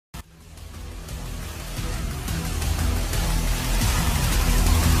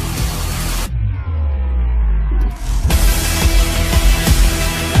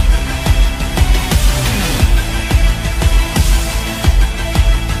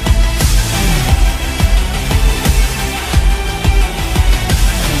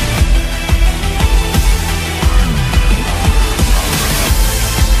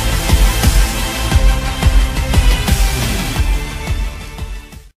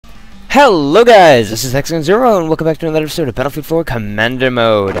Hello guys, this is X0 and welcome back to another episode of Battlefield 4 Commander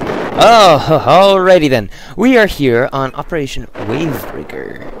Mode. Oh, alrighty then. We are here on Operation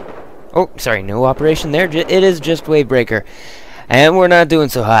Wavebreaker. Oh, sorry, no operation there. It is just Wavebreaker. And we're not doing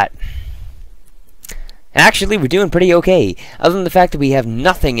so hot. Actually, we're doing pretty okay. Other than the fact that we have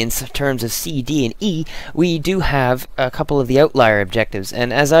nothing in terms of C, D, and E, we do have a couple of the outlier objectives.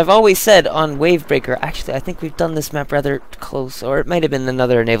 And as I've always said on Wavebreaker, actually, I think we've done this map rather close, or it might have been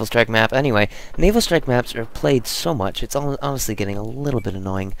another Naval Strike map. Anyway, Naval Strike maps are played so much, it's honestly getting a little bit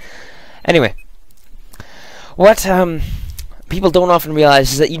annoying. Anyway, what people don't often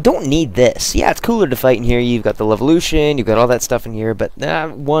realize is that you don't need this. Yeah, it's cooler to fight in here. You've got the Levolution, you've got all that stuff in here, but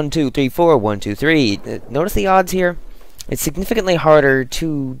 1, 2, 3, 4, 1, 2, 3. Notice the odds here? It's significantly harder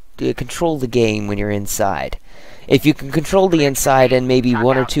to control the game when you're inside. If you can control the inside and maybe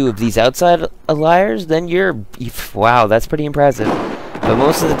one or two of these outside liars, then wow, that's pretty impressive. But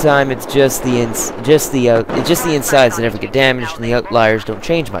most of the time, it's just the insides that never get damaged, and the outliers don't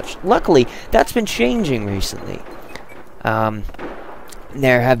change much. Luckily, that's been changing recently.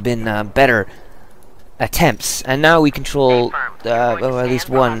 There have been better attempts, and now we control well, at least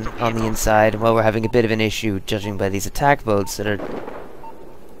one on the inside. Well, we're having a bit of an issue, judging by these attack boats that are...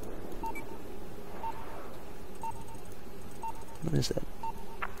 What is that?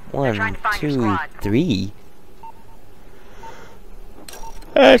 1, 2, 3.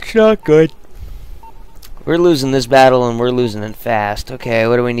 That's not good. We're losing this battle, and we're losing it fast. Okay,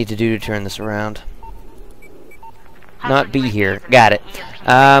 what do we need to do to turn this around? Not be here. Got it.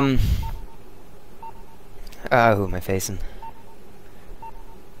 Who am I facing?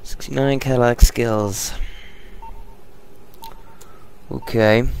 69 Cadillac skills.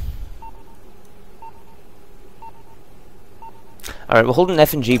 Okay. Alright, we're holding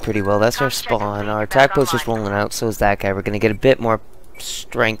F and G pretty well. That's our spawn. Our attack boat's just rolling out, so is that guy. We're gonna get a bit more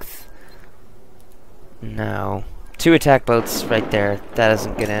strength now. 2 attack boats right there. That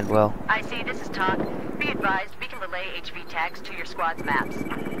isn't gonna end well. I see, this is Todd. Be advised, we can relay HV tags to your squad's maps.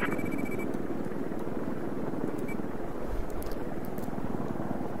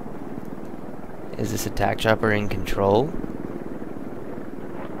 Is this attack chopper in control?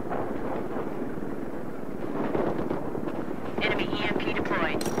 Enemy EMP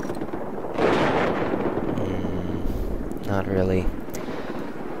deployed. Not really.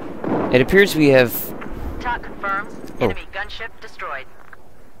 It appears we have... TOC confirms. Enemy gunship destroyed.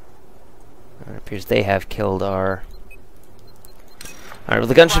 It appears they have killed our... Alright, well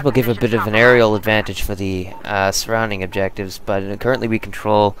the gunship will give a bit of an aerial advantage for the surrounding objectives, but currently we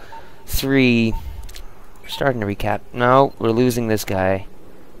control 3... We're starting to recap. No, we're losing this guy.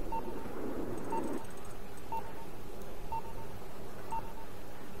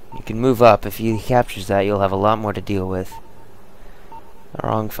 You can move up. If he captures that, you'll have a lot more to deal with.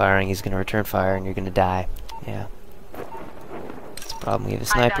 Wrong firing, he's going to return fire and you're going to die. Yeah. That's the problem. We have a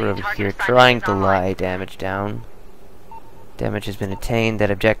sniper over here trying to lie damage down. Damage has been attained.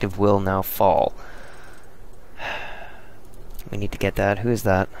 That objective will now fall. We need to get that. Who is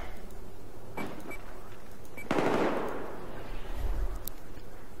that?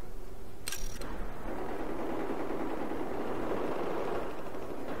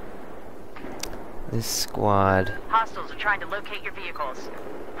 This squad. Hostiles are trying to locate your vehicles.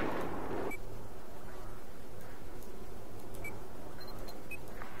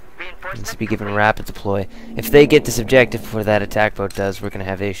 Needs to be given rapid deploy. If they get this objective before that attack boat does, we're going to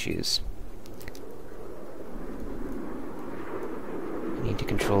have issues. We need to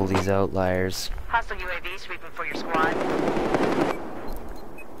control these outliers. Hostile UAV sweeping for your squad.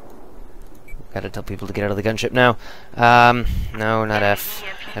 Gotta tell people to get out of the gunship now. No, not F.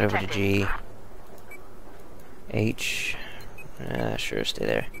 Head over to G. H. Sure, stay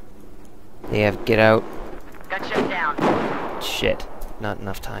there. They have get out. Gunship down. Shit. Not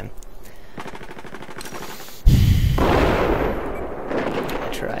enough time. I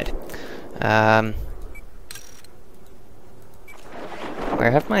tried.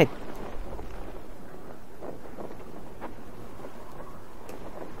 Where have my...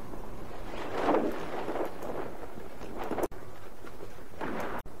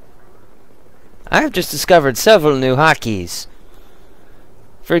 I have just discovered several new hotkeys.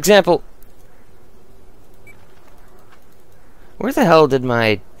 For example... Where the hell did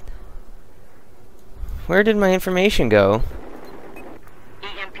my... Where did my information go?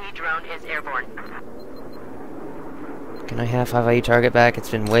 EMP drone is airborne. Can I have Hawaii target back? It's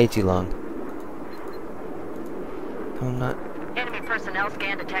been way too long. I'm not... Enemy personnel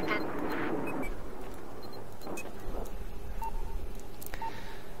scan detected.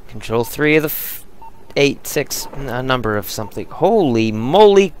 Control 3 of the 8, 6, a number of something. Holy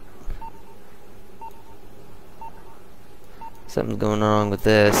moly! Something's going wrong with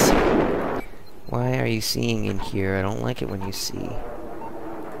this. Why are you seeing in here? I don't like it when you see.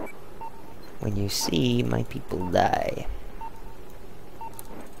 When you see, my people die.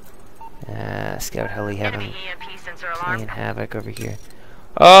 Scout heli having playing havoc over here.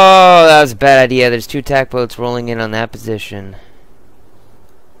 Oh, that was a bad idea. There's 2 attack boats rolling in on that position.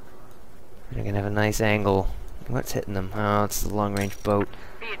 They're gonna have a nice angle. What's hitting them? Oh, it's the long-range boat.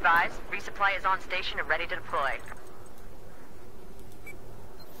 Be advised, resupply is on station and ready to deploy.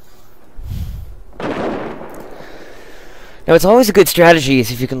 Now, it's always a good strategy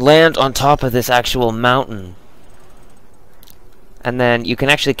is if you can land on top of this actual mountain. And then you can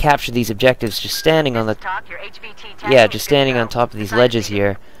actually capture these objectives just standing on the... Yeah, just standing on top of these ledges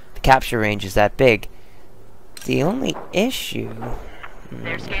here. The capture range is that big. The only issue...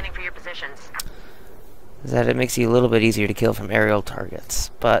 They're scanning for your positions. Is that it makes you a little bit easier to kill from aerial targets.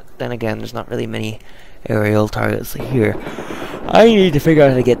 But then again, there's not really many aerial targets here. I need to figure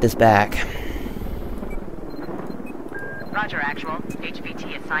out how to get this back. Roger, actual.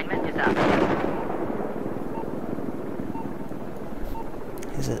 HVT assignment is up.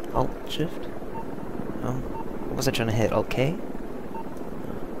 Is it Alt-Shift? Oh. What was I trying to hit? Alt-K?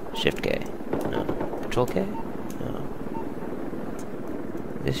 Shift-K? No. Control-K? No.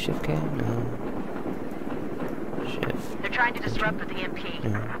 This Shift-K? No. Shift. They're trying to disrupt with the MP.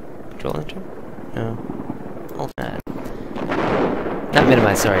 No. Control-Enter? No. Alt-Add. Not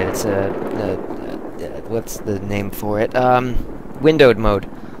minimize, sorry. That's what's the name for it? Windowed mode.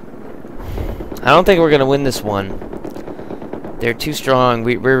 I don't think we're gonna win this one. They're too strong.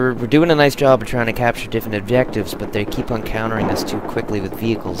 We're doing a nice job of trying to capture different objectives, but they keep on countering us too quickly with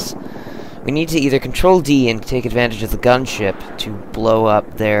vehicles. We need to either control D and take advantage of the gunship to blow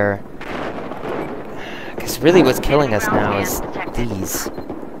up their... Because really what's killing us now is these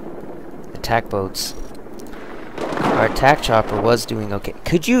attack boats. Our attack chopper was doing okay.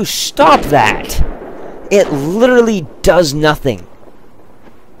 Could you stop that? It literally does nothing.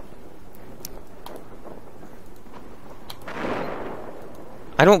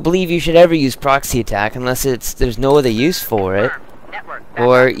 I don't believe you should ever use proxy attack unless there's no other use for it.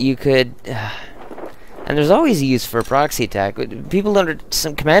 Or you could... and there's always a use for a proxy attack.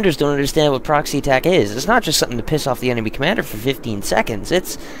 Some commanders don't understand what proxy attack is. It's not just something to piss off the enemy commander for 15 seconds.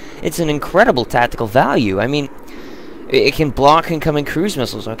 It's an incredible tactical value. I mean, it can block incoming cruise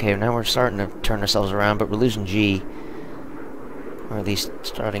missiles. Okay, now we're starting to turn ourselves around, but we're losing G. Or at least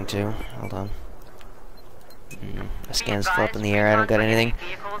starting to. Hold on. My scans flew up in the air. I don't got anything.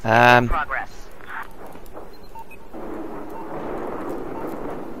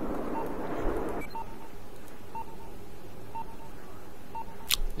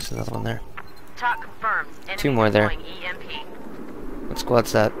 There's another one there. 2 more there. What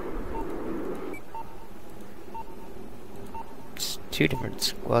squad's that? It's 2 different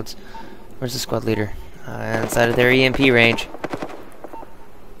squads. Where's the squad leader? Inside of their EMP range.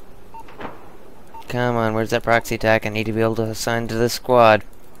 Come on, where's that proxy attack? I need to be able to assign to this squad.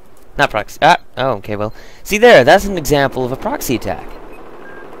 Not proxy. Oh, okay, well. See there, that's an example of a proxy attack.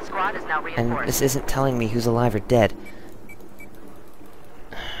 Squad is now reinforced. And this isn't telling me who's alive or dead.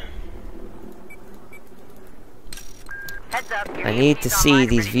 Heads up, I need to see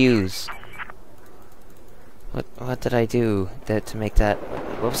these views. What did I do to make that...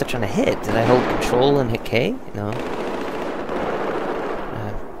 What was I trying to hit? Did I hold control and hit K? No.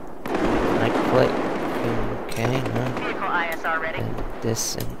 Right click. Okay, no. Vehicle ISR ready. And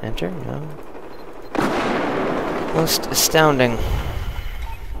this and enter? No. Most astounding.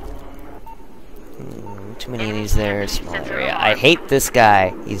 Too many of these there. Small area. I hate this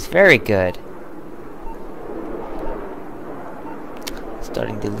guy. He's very good.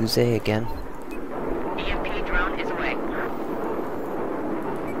 Starting to lose A again. EMP drone is away.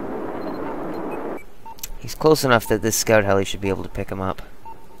 He's close enough that this scout heli should be able to pick him up.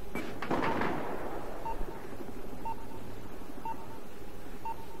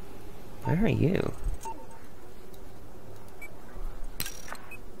 Where are you?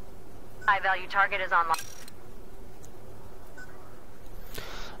 High value target is online.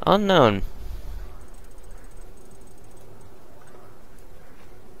 Unknown.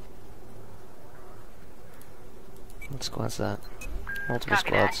 What squad's that? Multiple Copy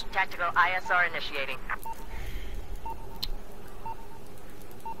squads. that. Tactical ISR initiating.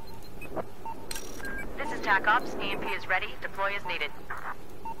 This is TAC Ops. EMP is ready. Deploy as needed.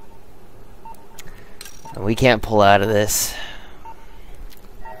 We can't pull out of this.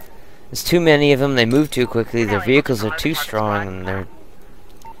 There's too many of them. They move too quickly. Their vehicles are too strong, and they're...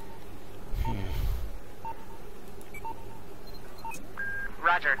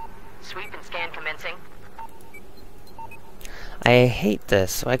 Roger. Sweep and scan commencing. I hate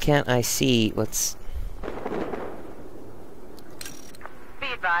this. Why can't I see what's... Be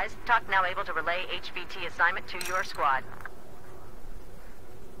advised, TOC now able to relay HVT assignment to your squad.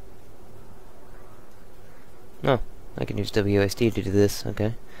 No, I can use WSD to do this,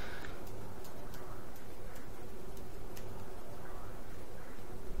 okay.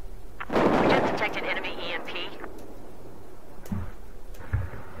 We just detected enemy EMP.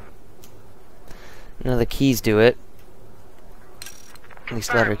 No, the keys do it. At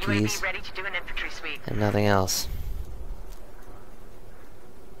least letter Confirmed. keys. UAV ready to do an infantry sweep. And nothing else.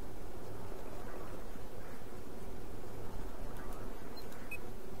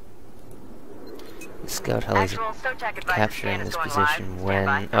 Scout heli is Actual, SOTAC advises capturing scan is this going position live. when...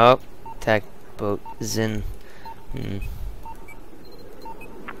 Stand by. Oh! Attack boat is in.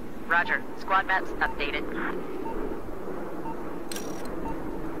 Roger. Squad maps updated.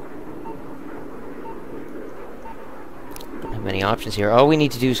 Don't have many options here. All we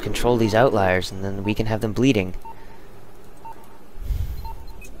need to do is control these outliers, and then we can have them bleeding.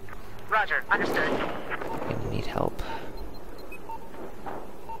 Roger. Understood. We need help.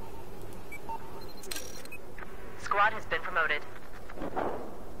 Squad has been promoted.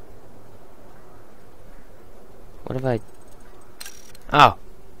 What have I... Oh!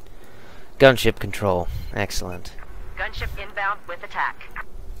 Gunship control. Excellent. Gunship inbound with attack.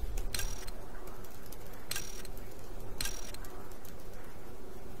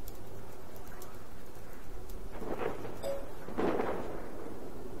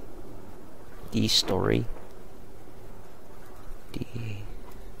 Destroy.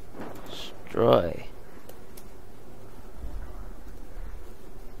 Destroy.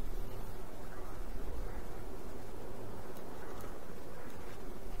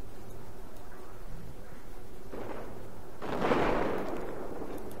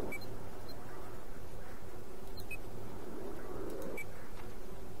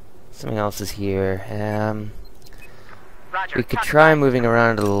 Something else is here. Roger. We could Copy try that. moving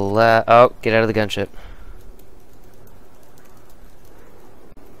around to the left. Oh, get out of the gunship.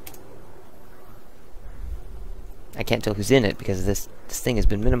 I can't tell who's in it because this thing has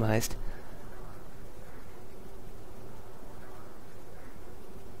been minimized.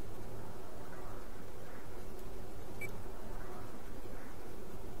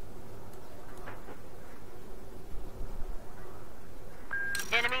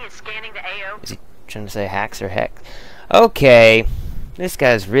 Enemy is scanning the AO. Is he trying to say hacks or heck? Okay. This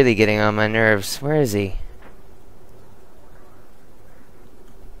guy's really getting on my nerves. Where is he?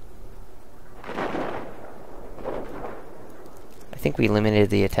 I think we eliminated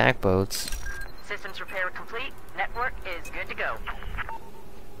the attack boats. Systems repair complete. Network is good to go.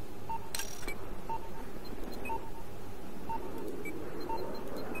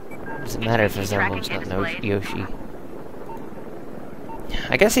 Doesn't matter if there's emblems, Tracking not no displayed. Yoshi.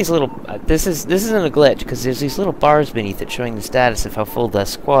 I guess these little... this isn't a glitch, because there's these little bars beneath it showing the status of how full the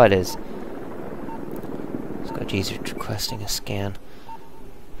squad is. Scotchies are requesting a scan.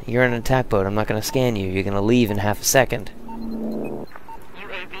 You're in an attack boat, I'm not going to scan you. You're going to leave in half a second.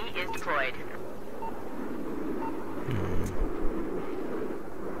 UAV is deployed.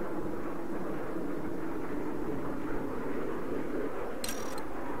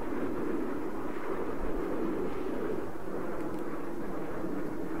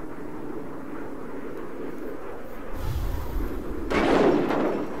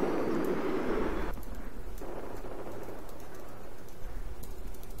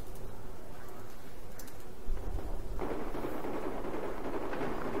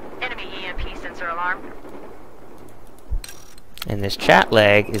 Enemy EMP sensor alarm. And this chat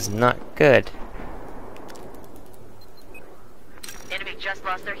lag is not good. Enemy just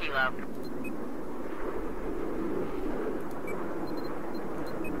lost their helo.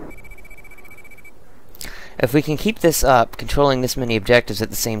 If we can keep this up, controlling this many objectives at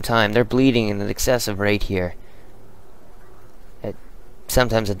the same time, they're bleeding in an excessive rate here. At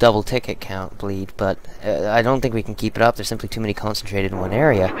sometimes a double ticket count bleed, but I don't think we can keep it up. There's simply too many concentrated in one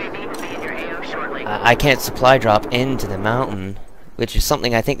area. UAV will be in your AO shortly. I can't supply drop into the mountain, which is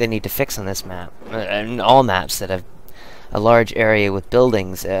something I think they need to fix on this map. And all maps that have a large area with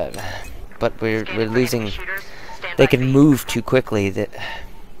buildings. But we're losing... Shooters, stand They by can feet. move too quickly that...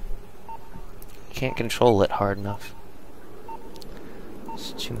 Can't control it hard enough.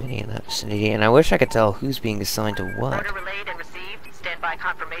 There's too many in that vicinity, and I wish I could tell who's being assigned to what. Order relayed and received. Stand by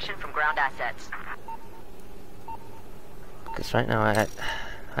confirmation from ground assets. Because right now,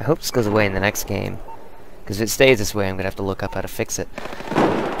 I hope this goes away in the next game. Because if it stays this way, I'm going to have to look up how to fix it.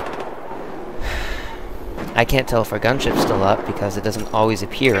 I can't tell if our gunship's still up, because it doesn't always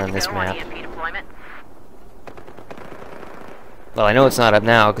appear on this Good to go map. EMP deployment. Well, I know it's not up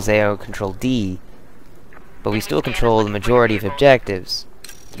now because they control D, but we still control the majority of objectives.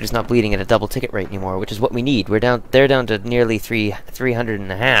 They're just not bleeding at a double ticket rate anymore, which is what we need. They're down to nearly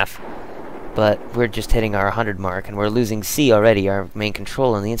 300.5, but we're just hitting our 100 mark, and we're losing C already, our main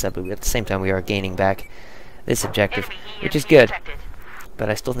control on the inside, but at the same time we are gaining back this objective, which is good. But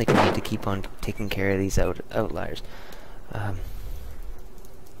I still think we need to keep on taking care of these outliers.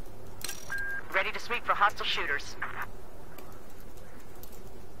 Ready to sweep for hostile shooters.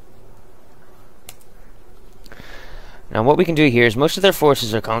 Now what we can do here is most of their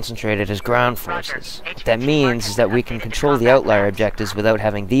forces are concentrated as ground forces. What that means is that we can control the outlier objectives without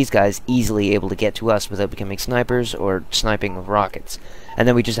having these guys easily able to get to us without becoming snipers or sniping with rockets. And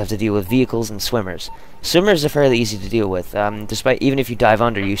then we just have to deal with vehicles and swimmers. Swimmers are fairly easy to deal with. Even if you dive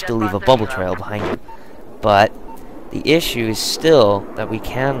under, you still leave a bubble trail behind you. But the issue is still that we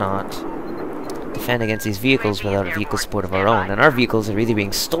cannot defend against these vehicles without a vehicle support of our own. And our vehicles are either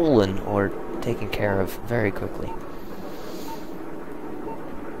being stolen or taken care of very quickly.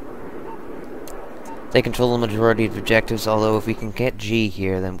 They control the majority of objectives, although if we can get G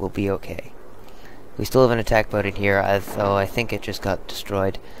here, then we'll be okay. We still have an attack boat in here, though I think it just got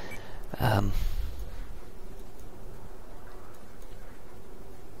destroyed. Roger.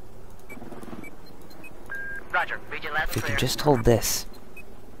 Region last If we clear. can just hold this,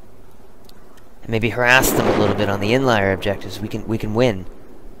 and maybe harass them a little bit on the inlier objectives, we can win.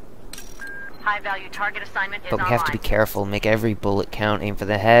 High-value target assignment is But we have to be careful, make every bullet count, aim for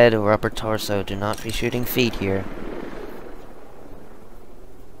the head or upper torso, do not be shooting feet here.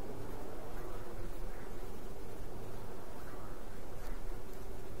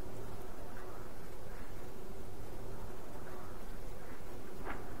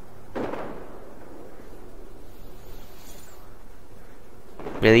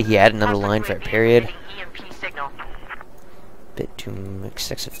 Really? He had another line for a period? EMP signal. Bit too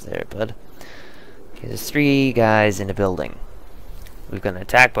excessive there, bud. Okay, there's 3 guys in a building. We've got an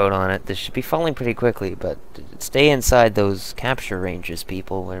attack boat on it. This should be falling pretty quickly, but stay inside those capture ranges,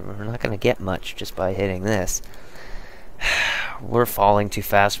 people. We're not going to get much just by hitting this. We're falling too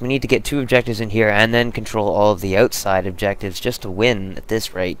fast. We need to get 2 objectives in here and then control all of the outside objectives just to win at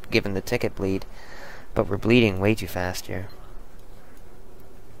this rate, given the ticket bleed. But we're bleeding way too fast here.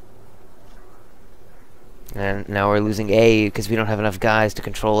 And now we're losing A because we don't have enough guys to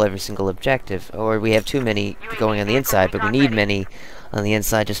control every single objective. Or we have too many going on the inside, but we need many on the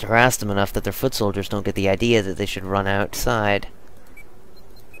inside just to harass them enough that their foot soldiers don't get the idea that they should run outside.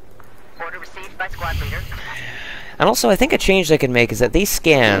 Order received by squad leader. And also, I think a change they could make is that these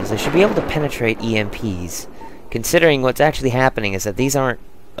scans, they should be able to penetrate EMPs. Considering what's actually happening is that these aren't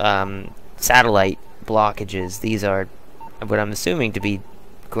satellite blockages. These are what I'm assuming to be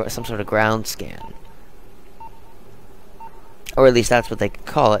some sort of ground scan. Or at least that's what they could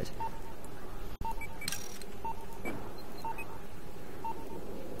call it.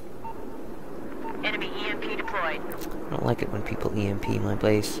 Enemy EMP deployed. I don't like it when people EMP my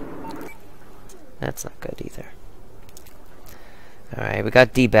base. That's not good either. Alright, we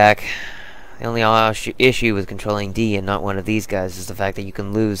got D back. The only issue with controlling D and not one of these guys is the fact that you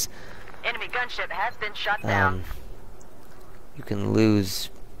can lose... Enemy gunship has been shot down. You can lose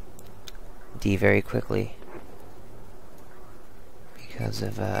D very quickly. Because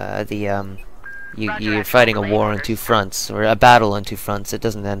of you're fighting a war on 2 fronts, or a battle on 2 fronts. It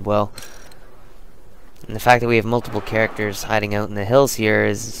doesn't end well. And the fact that we have multiple characters hiding out in the hills here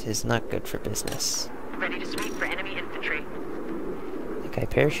is not good for business. Ready to sweep for enemy infantry. That guy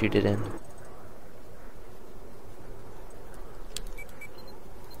parachuted in.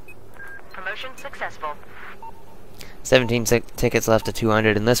 Promotion successful. 17 tickets left to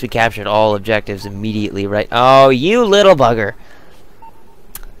 200, unless we captured all objectives immediately, right? Oh, you little bugger!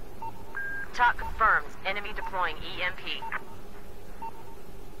 TOC confirms enemy deploying EMP.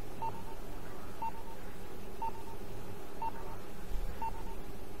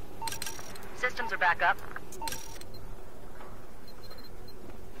 Systems are back up.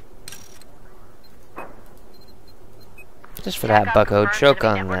 Just for that, bucko, confirmed choke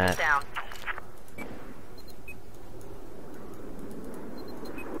enemy on network is that. down.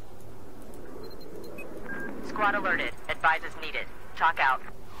 Squad alerted. Advise as needed. TOC out.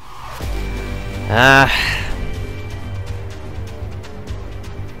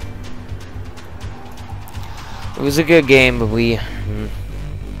 It was a good game, but we...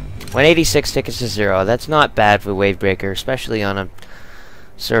 186 tickets to 0. That's not bad for Wavebreaker, especially on a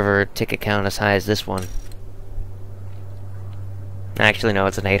server ticket count as high as this one. Actually, no,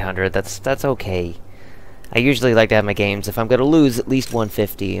 it's an 800. That's okay. I usually like to have my games, if I'm going to lose, at least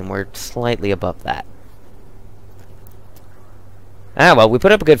 150, and we're slightly above that. Ah, well, we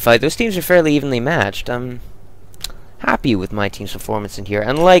put up a good fight. Those teams are fairly evenly matched. I'm happy with my team's performance in here.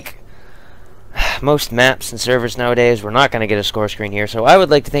 And like most maps and servers nowadays, we're not going to get a score screen here. So I would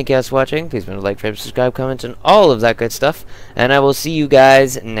like to thank you guys for watching. Please remember to like, favorite, subscribe, comment, and all of that good stuff. And I will see you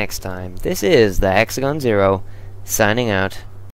guys next time. This is the Hexagon Zero, signing out.